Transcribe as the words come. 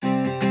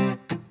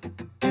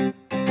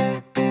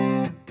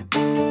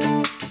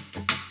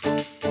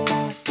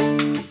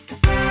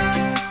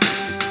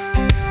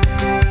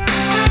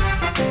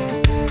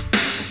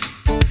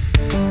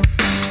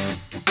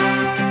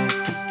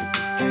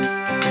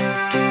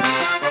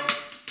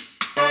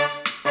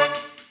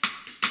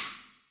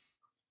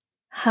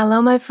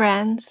Hello, my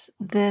friends.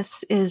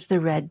 This is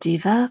the Red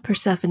Diva,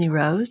 Persephone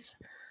Rose.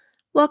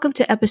 Welcome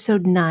to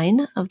episode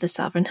 9 of the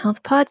Sovereign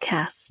Health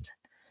Podcast.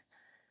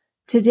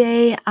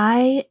 Today,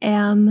 I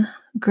am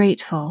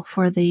grateful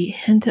for the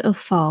hint of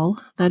fall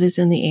that is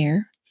in the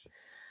air,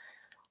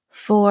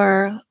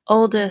 for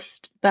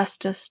oldest,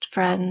 bestest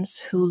friends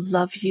who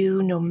love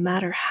you no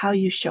matter how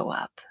you show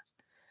up,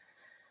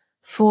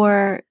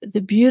 for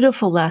the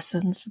beautiful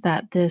lessons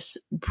that this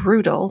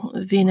brutal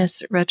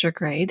Venus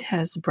Retrograde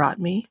has brought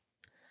me,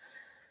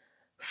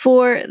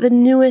 for the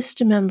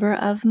newest member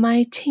of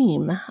my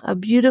team, a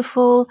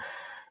beautiful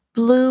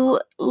blue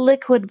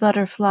liquid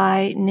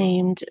butterfly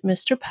named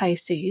Mr.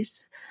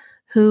 Pisces,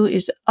 who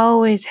is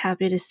always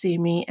happy to see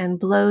me and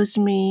blows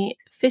me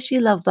fishy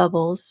love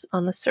bubbles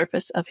on the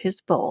surface of his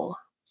bowl.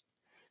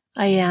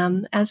 I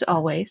am, as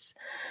always,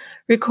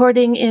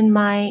 recording in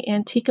my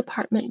antique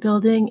apartment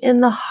building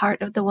in the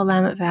heart of the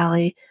Willamette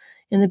Valley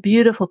in the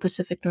beautiful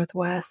Pacific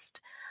Northwest.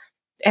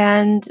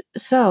 And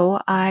so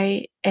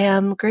I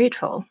am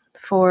grateful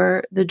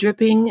for the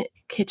dripping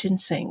kitchen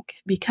sink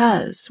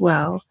because,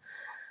 well,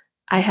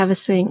 I have a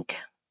sink,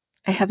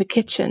 I have a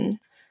kitchen,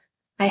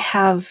 I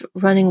have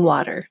running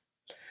water.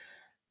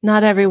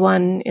 Not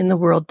everyone in the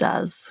world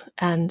does,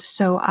 and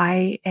so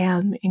I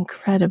am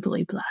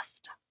incredibly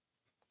blessed.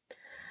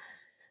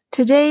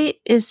 Today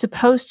is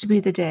supposed to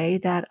be the day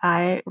that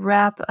I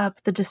wrap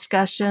up the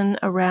discussion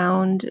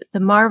around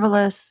the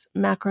marvelous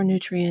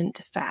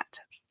macronutrient fat.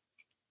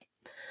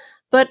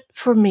 But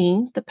for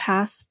me, the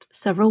past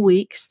several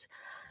weeks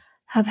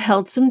have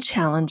held some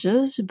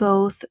challenges,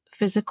 both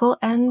physical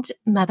and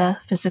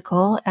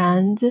metaphysical,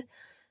 and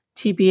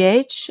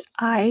TBH,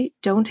 I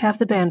don't have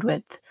the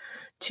bandwidth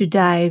to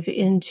dive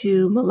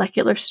into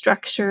molecular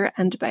structure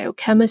and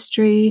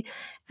biochemistry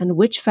and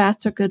which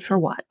fats are good for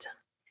what.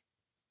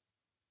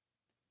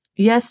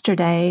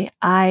 Yesterday,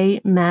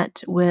 I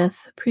met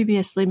with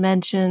previously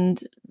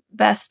mentioned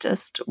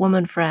bestest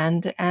woman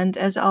friend, and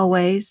as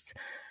always,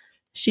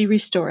 she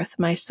restoreth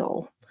my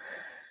soul.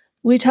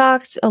 We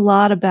talked a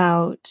lot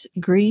about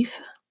grief,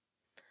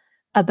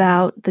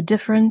 about the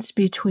difference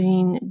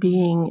between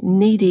being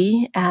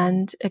needy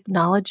and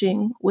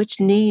acknowledging which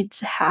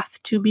needs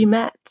have to be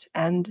met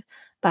and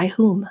by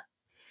whom.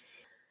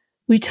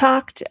 We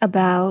talked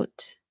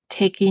about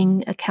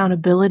taking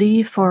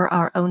accountability for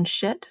our own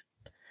shit,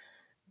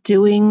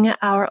 doing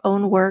our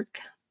own work,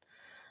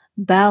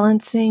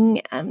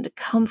 balancing and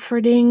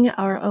comforting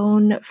our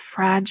own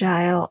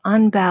fragile,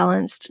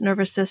 unbalanced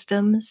nervous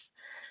systems,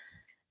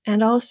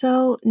 and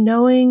also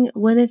knowing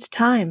when it's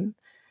time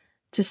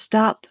to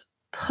stop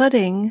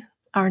putting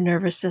our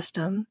nervous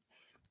system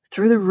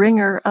through the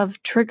ringer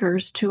of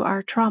triggers to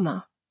our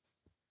trauma.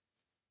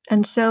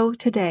 And so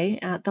today,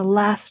 at the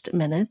last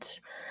minute,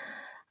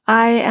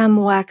 I am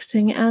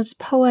waxing as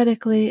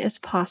poetically as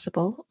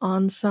possible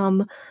on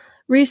some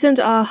recent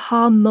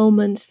aha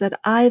moments that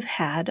I've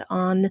had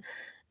on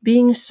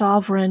being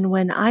sovereign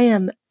when I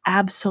am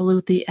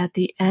absolutely at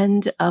the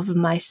end of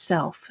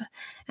myself,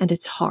 and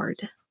it's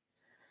hard.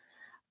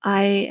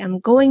 I am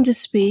going to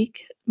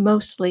speak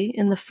mostly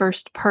in the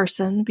first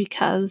person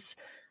because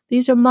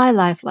these are my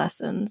life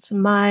lessons,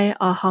 my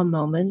aha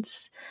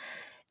moments,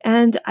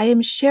 and I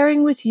am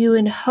sharing with you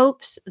in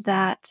hopes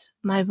that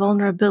my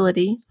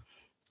vulnerability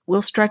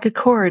will strike a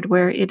chord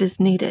where it is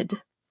needed.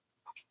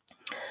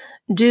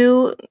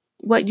 Do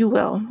what you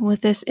will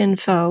with this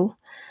info,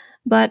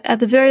 but at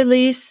the very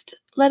least,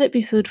 let it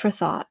be food for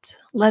thought.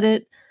 Let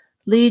it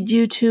lead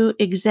you to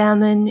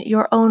examine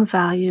your own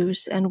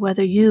values and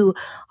whether you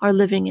are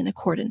living in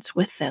accordance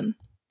with them.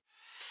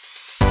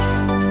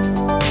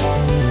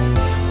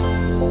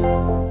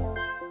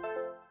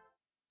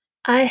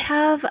 I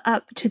have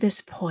up to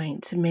this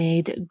point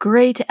made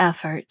great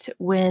effort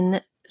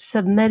when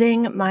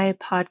submitting my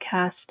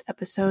podcast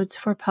episodes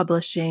for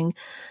publishing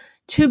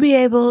to be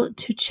able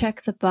to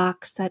check the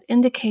box that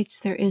indicates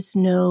there is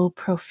no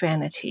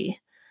profanity.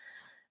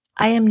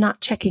 I am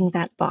not checking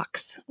that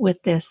box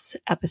with this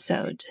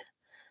episode.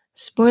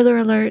 Spoiler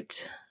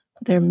alert,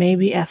 there may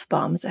be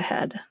F-bombs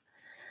ahead.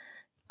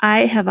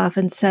 I have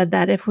often said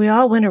that if we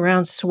all went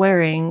around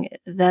swearing,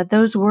 that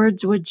those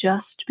words would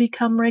just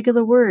become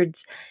regular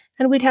words,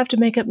 and we'd have to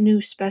make up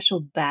new special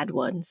bad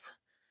ones.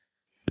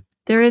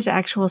 There is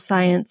actual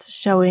science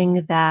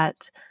showing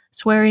that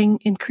swearing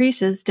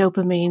increases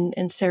dopamine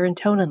and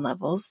serotonin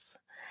levels,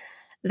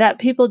 that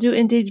people do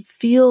indeed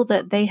feel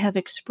that they have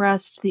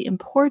expressed the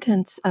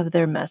importance of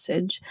their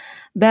message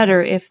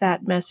better if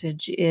that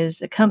message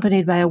is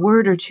accompanied by a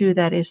word or two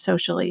that is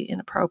socially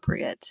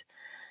inappropriate.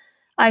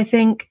 I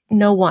think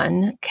no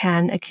one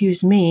can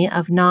accuse me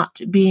of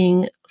not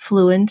being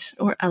fluent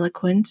or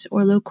eloquent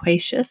or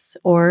loquacious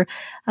or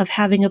of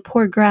having a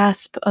poor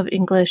grasp of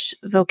English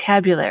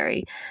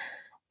vocabulary.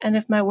 And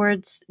if my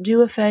words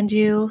do offend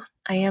you,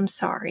 I am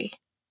sorry.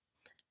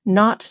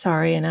 Not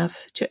sorry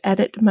enough to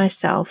edit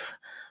myself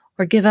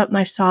or give up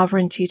my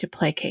sovereignty to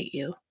placate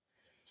you.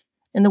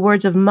 In the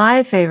words of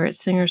my favorite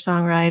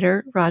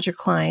singer-songwriter, Roger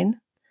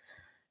Clyne,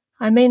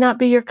 I may not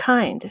be your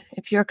kind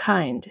if your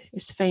kind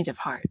is faint of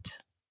heart.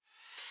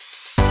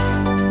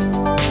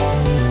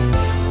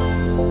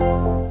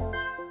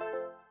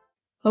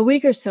 A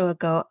week or so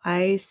ago,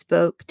 I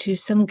spoke to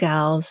some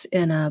gals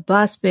in a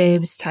Boss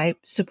Babes type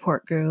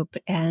support group,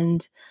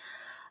 and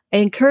I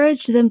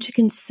encouraged them to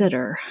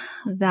consider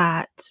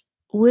that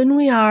when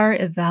we are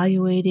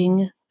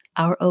evaluating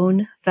our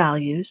own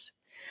values,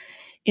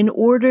 in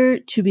order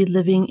to be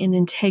living in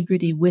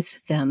integrity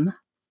with them,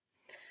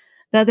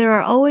 that there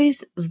are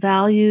always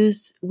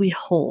values we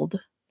hold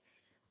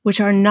which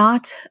are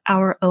not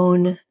our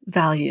own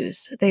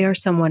values. They are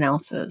someone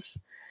else's.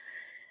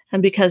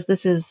 And because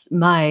this is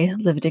my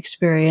lived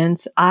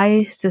experience,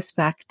 I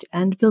suspect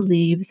and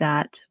believe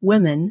that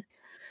women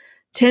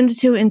tend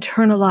to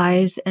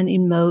internalize and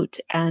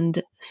emote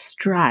and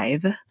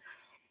strive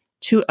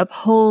to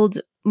uphold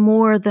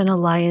more than a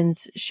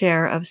lion's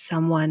share of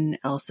someone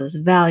else's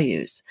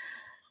values.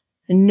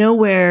 And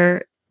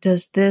nowhere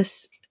does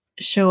this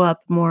show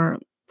up more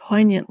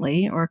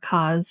poignantly or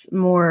cause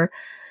more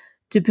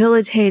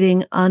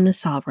debilitating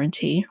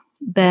unsovereignty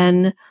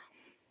than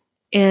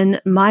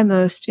in my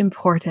most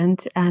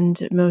important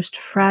and most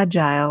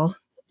fragile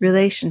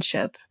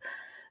relationship,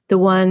 the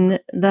one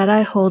that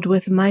I hold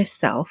with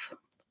myself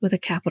with a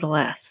capital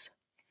S.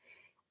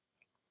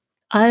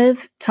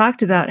 I've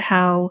talked about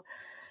how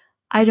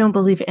I don't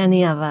believe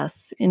any of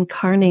us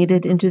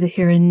incarnated into the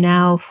here and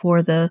now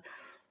for the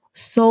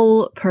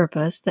sole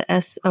purpose, the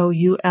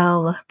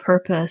SOUL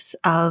purpose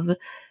of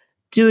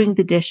doing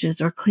the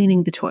dishes or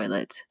cleaning the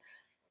toilet.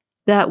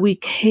 That we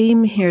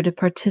came here to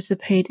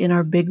participate in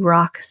our big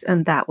rocks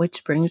and that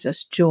which brings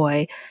us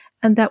joy,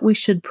 and that we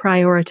should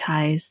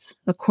prioritize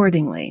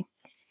accordingly.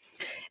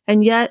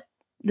 And yet,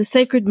 the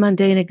sacred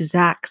mundane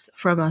exacts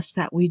from us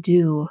that we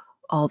do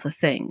all the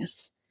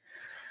things.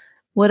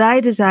 What I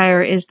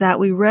desire is that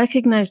we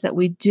recognize that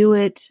we do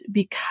it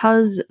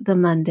because the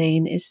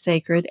mundane is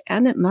sacred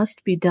and it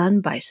must be done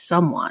by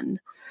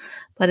someone.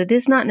 But it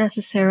is not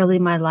necessarily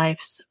my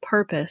life's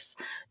purpose,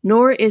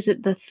 nor is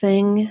it the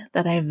thing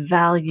that I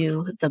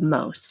value the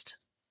most.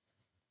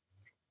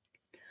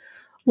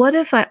 What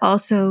if I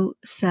also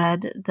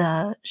said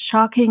the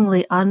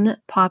shockingly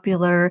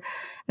unpopular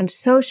and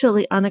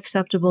socially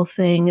unacceptable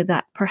thing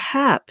that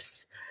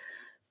perhaps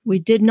we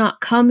did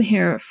not come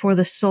here for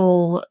the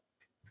sole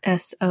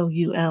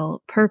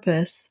SOUL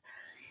purpose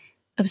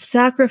of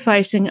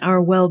sacrificing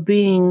our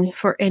well-being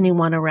for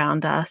anyone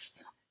around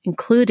us,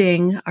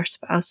 including our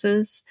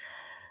spouses,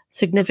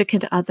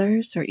 significant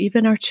others, or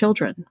even our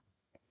children?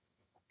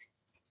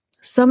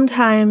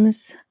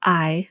 Sometimes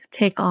I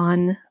take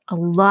on a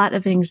lot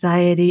of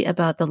anxiety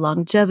about the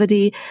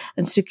longevity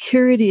and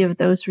security of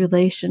those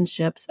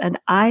relationships, and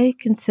I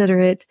consider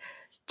it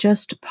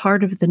just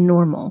part of the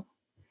normal.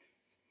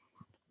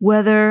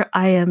 Whether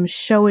I am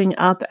showing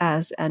up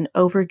as an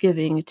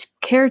overgiving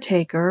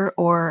caretaker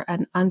or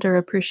an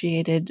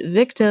underappreciated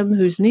victim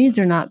whose needs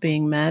are not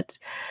being met,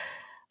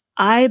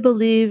 I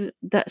believe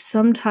that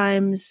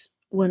sometimes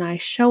when I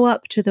show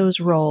up to those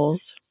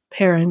roles,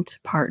 parent,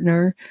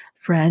 partner,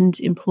 friend,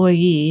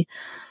 employee,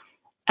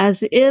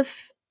 as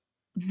if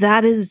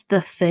that is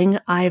the thing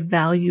I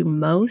value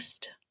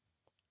most,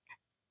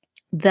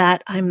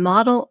 that I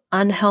model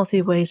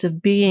unhealthy ways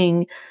of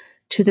being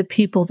to the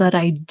people that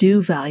I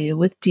do value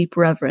with deep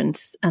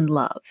reverence and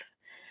love.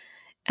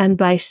 And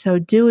by so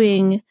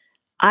doing,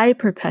 I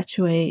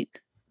perpetuate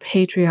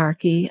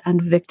patriarchy and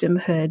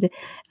victimhood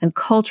and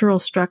cultural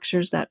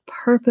structures that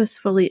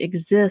purposefully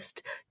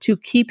exist to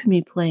keep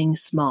me playing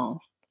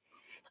small.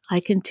 I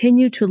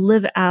continue to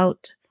live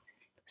out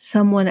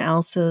someone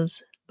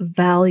else's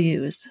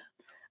values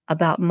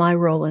about my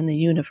role in the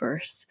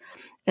universe.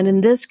 And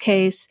in this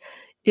case,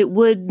 it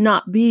would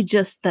not be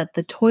just that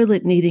the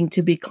toilet needing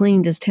to be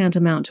cleaned is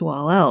tantamount to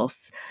all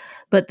else,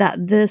 but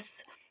that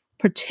this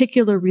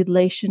particular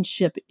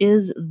relationship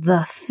is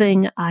the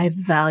thing I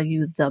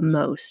value the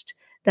most,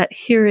 that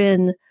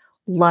herein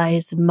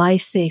lies my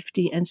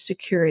safety and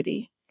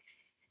security.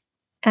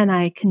 And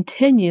I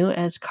continue,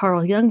 as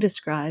Carl Jung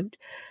described,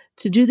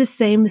 to do the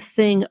same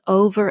thing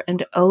over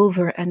and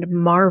over and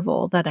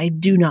marvel that I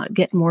do not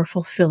get more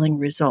fulfilling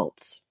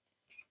results.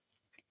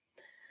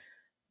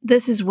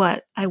 This is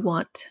what I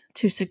want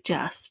to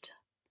suggest.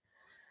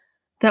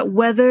 That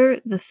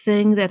whether the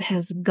thing that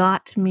has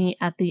got me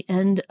at the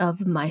end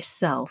of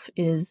myself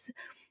is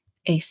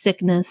a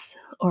sickness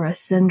or a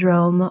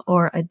syndrome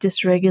or a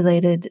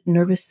dysregulated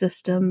nervous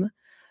system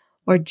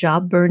or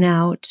job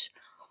burnout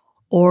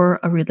or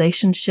a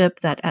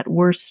relationship that at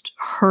worst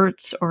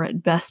hurts or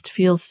at best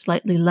feels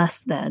slightly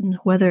less than,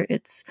 whether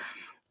it's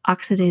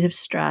oxidative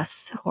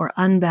stress or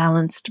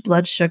unbalanced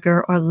blood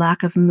sugar or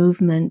lack of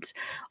movement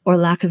or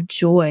lack of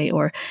joy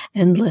or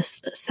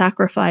endless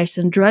sacrifice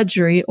and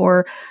drudgery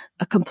or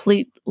a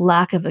complete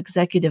lack of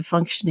executive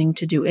functioning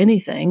to do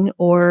anything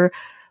or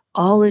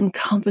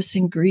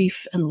all-encompassing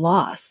grief and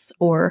loss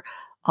or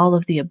all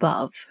of the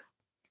above.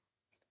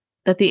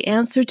 That the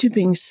answer to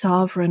being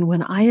sovereign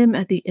when I am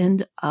at the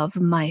end of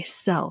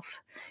myself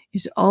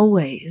is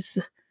always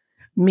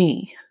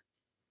me.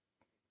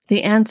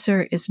 The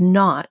answer is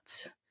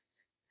not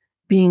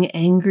being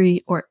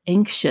angry or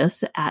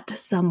anxious at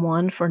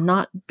someone for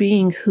not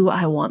being who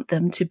I want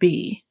them to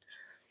be.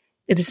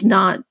 It is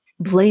not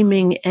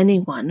blaming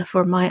anyone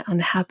for my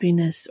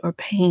unhappiness or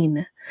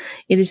pain.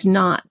 It is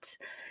not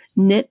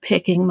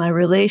nitpicking my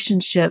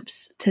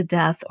relationships to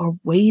death or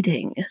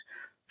waiting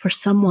for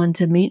someone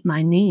to meet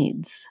my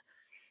needs.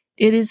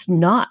 It is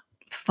not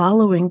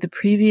following the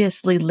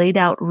previously laid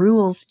out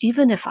rules,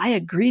 even if I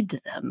agreed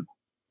to them.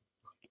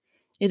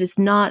 It is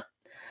not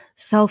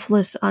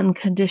selfless,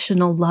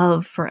 unconditional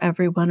love for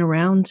everyone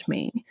around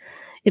me.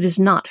 It is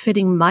not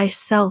fitting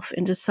myself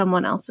into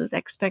someone else's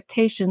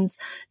expectations,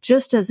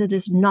 just as it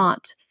is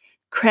not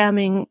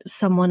cramming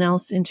someone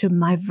else into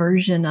my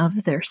version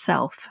of their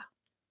self.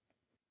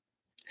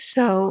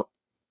 So,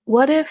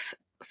 what if,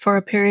 for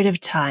a period of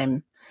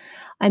time,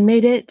 I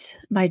made it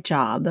my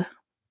job,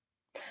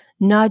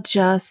 not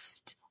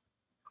just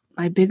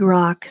my big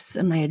rocks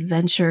and my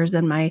adventures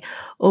and my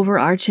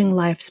overarching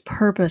life's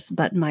purpose,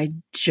 but my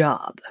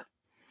job?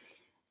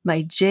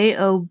 My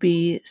job,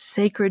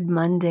 sacred,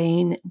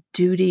 mundane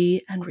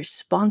duty and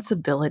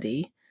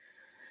responsibility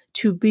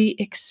to be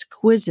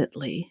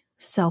exquisitely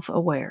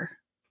self-aware,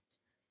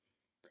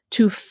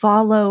 to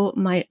follow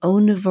my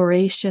own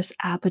voracious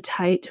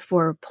appetite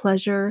for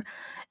pleasure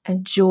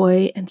and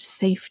joy and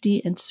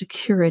safety and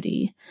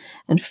security,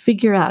 and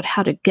figure out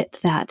how to get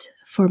that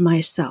for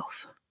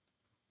myself.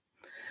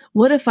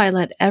 What if I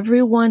let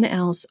everyone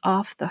else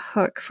off the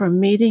hook for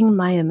meeting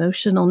my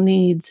emotional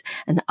needs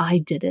and I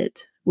did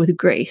it with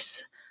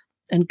grace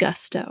and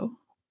gusto?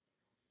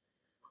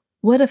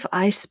 What if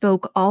I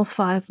spoke all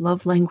 5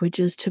 love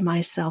languages to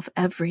myself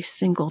every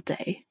single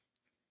day?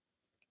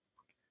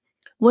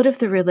 What if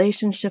the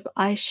relationship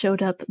I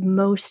showed up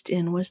most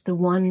in was the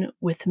one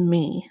with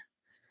me?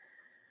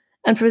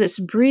 And for this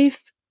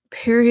brief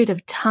period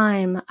of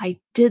time, I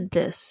did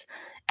this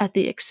at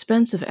the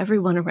expense of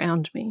everyone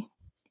around me.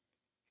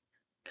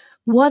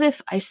 What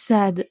if I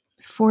said,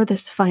 for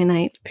this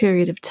finite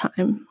period of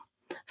time,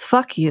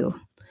 fuck you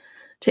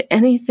to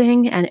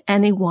anything and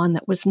anyone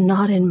that was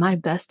not in my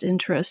best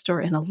interest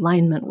or in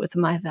alignment with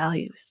my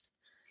values?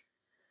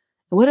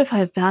 What if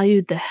I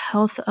valued the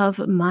health of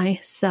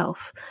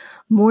myself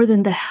more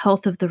than the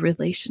health of the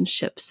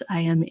relationships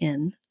I am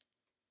in?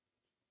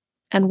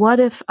 And what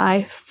if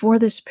I, for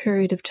this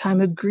period of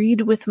time,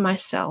 agreed with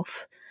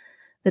myself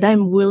that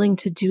I'm willing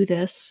to do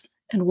this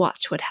and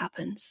watch what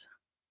happens?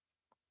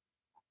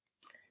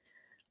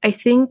 I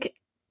think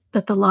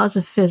that the laws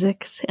of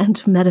physics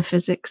and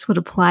metaphysics would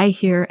apply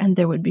here, and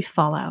there would be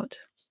fallout.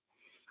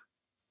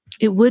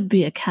 It would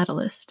be a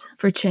catalyst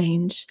for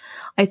change.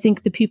 I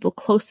think the people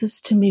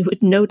closest to me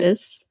would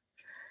notice,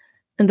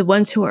 and the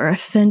ones who are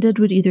offended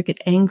would either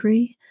get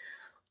angry,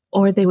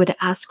 or they would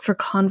ask for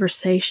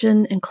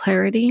conversation and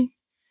clarity,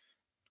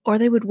 or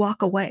they would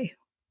walk away.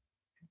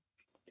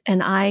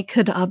 And I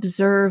could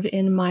observe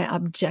in my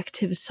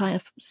objective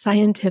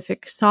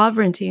scientific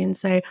sovereignty and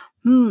say,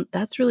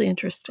 that's really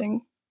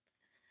interesting.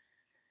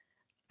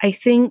 I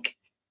think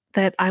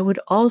that I would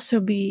also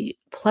be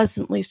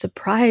pleasantly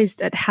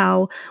surprised at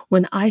how,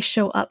 when I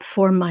show up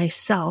for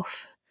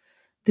myself,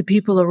 the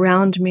people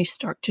around me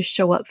start to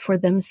show up for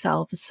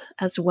themselves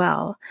as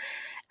well.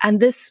 And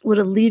this would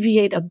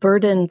alleviate a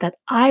burden that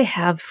I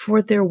have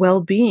for their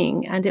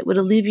well-being, and it would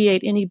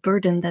alleviate any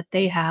burden that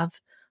they have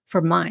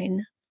for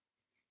mine.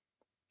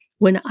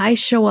 When I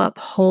show up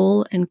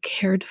whole and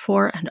cared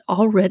for and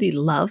already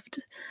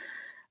loved,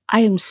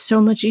 I am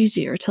so much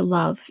easier to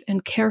love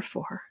and care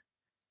for.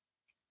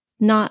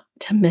 Not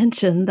to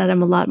mention that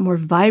I'm a lot more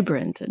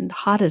vibrant and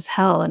hot as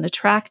hell and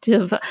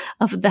attractive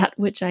of that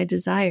which I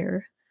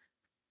desire.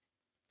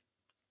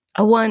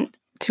 I want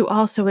to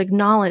also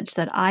acknowledge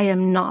that I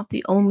am not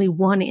the only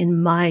one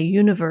in my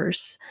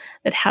universe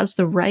that has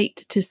the right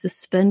to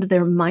suspend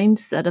their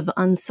mindset of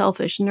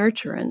unselfish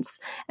nurturance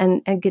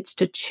and gets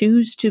to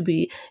choose to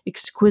be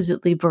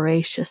exquisitely,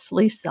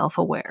 voraciously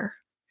self-aware.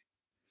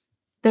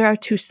 There are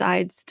 2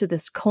 sides to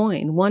this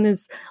coin. One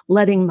is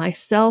letting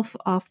myself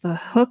off the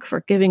hook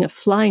for giving a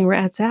flying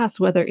rat's ass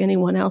whether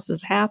anyone else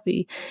is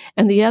happy.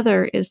 And the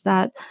other is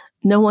that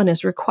no one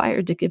is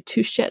required to give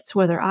 2 shits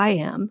whether I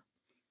am,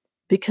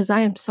 because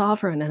I am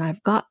sovereign and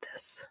I've got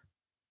this.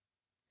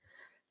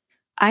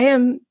 I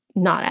am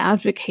not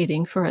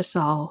advocating for us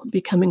all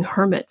becoming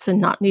hermits and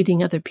not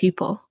needing other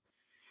people.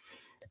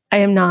 I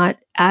am not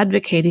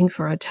advocating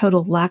for a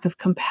total lack of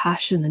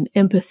compassion and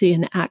empathy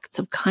and acts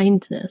of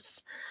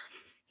kindness.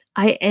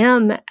 I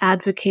am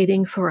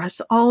advocating for us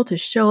all to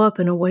show up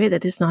in a way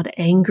that is not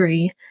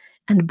angry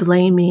and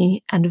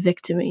blamey and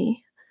victimy,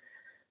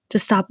 to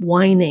stop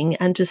whining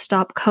and to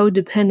stop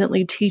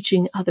codependently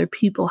teaching other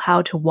people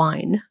how to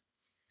whine.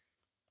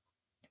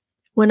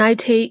 When I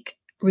take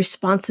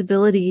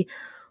responsibility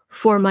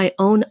for my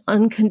own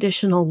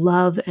unconditional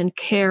love and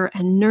care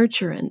and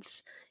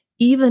nurturance,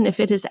 even if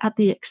it is at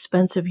the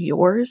expense of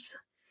yours,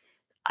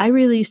 I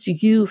release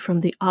you from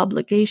the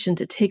obligation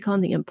to take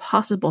on the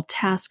impossible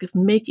task of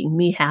making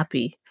me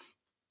happy.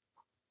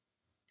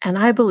 And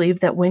I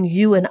believe that when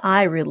you and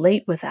I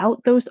relate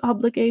without those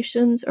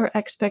obligations or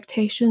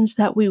expectations,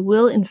 that we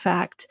will, in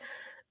fact,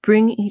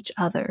 bring each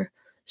other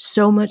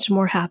so much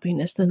more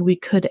happiness than we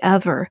could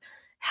ever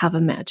have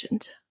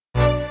imagined.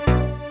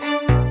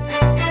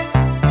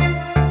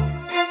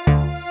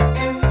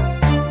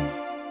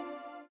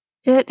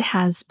 It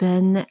has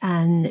been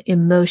an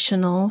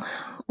emotional,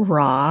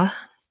 raw,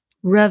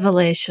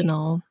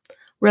 revelational,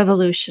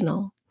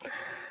 revolutional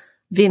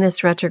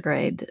Venus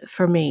retrograde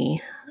for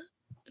me.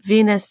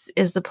 Venus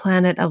is the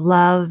planet of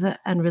love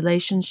and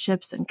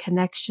relationships and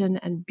connection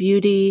and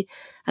beauty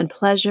and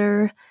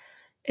pleasure,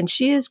 and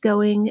she is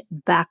going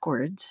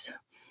backwards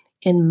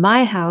in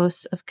my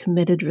house of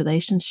committed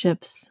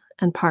relationships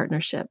and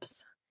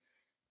partnerships.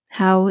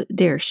 How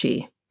dare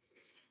she?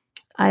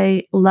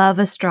 I love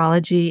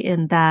astrology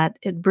in that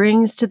it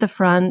brings to the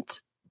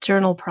front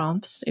journal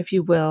prompts, if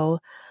you will,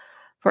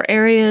 for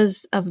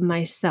areas of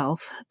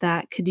myself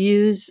that could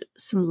use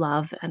some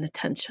love and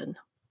attention.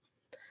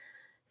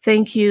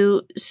 Thank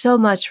you so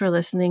much for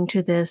listening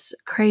to this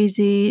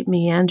crazy,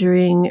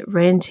 meandering,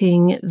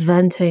 ranting,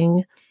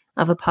 venting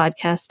of a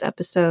podcast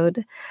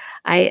episode.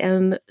 I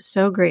am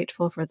so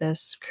grateful for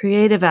this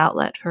creative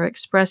outlet for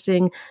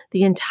expressing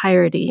the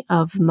entirety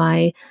of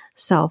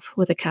myself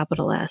with a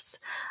capital S.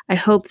 I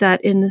hope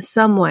that in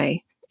some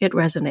way it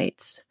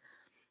resonates.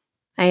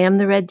 I am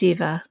the Red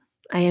Diva.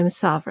 I am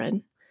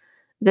sovereign.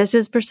 This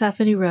is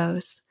Persephone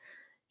Rose.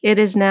 It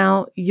is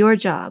now your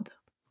job,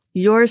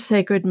 your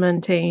sacred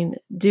mundane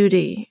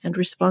duty and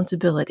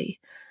responsibility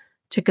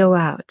to go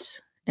out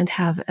and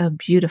have a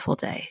beautiful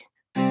day.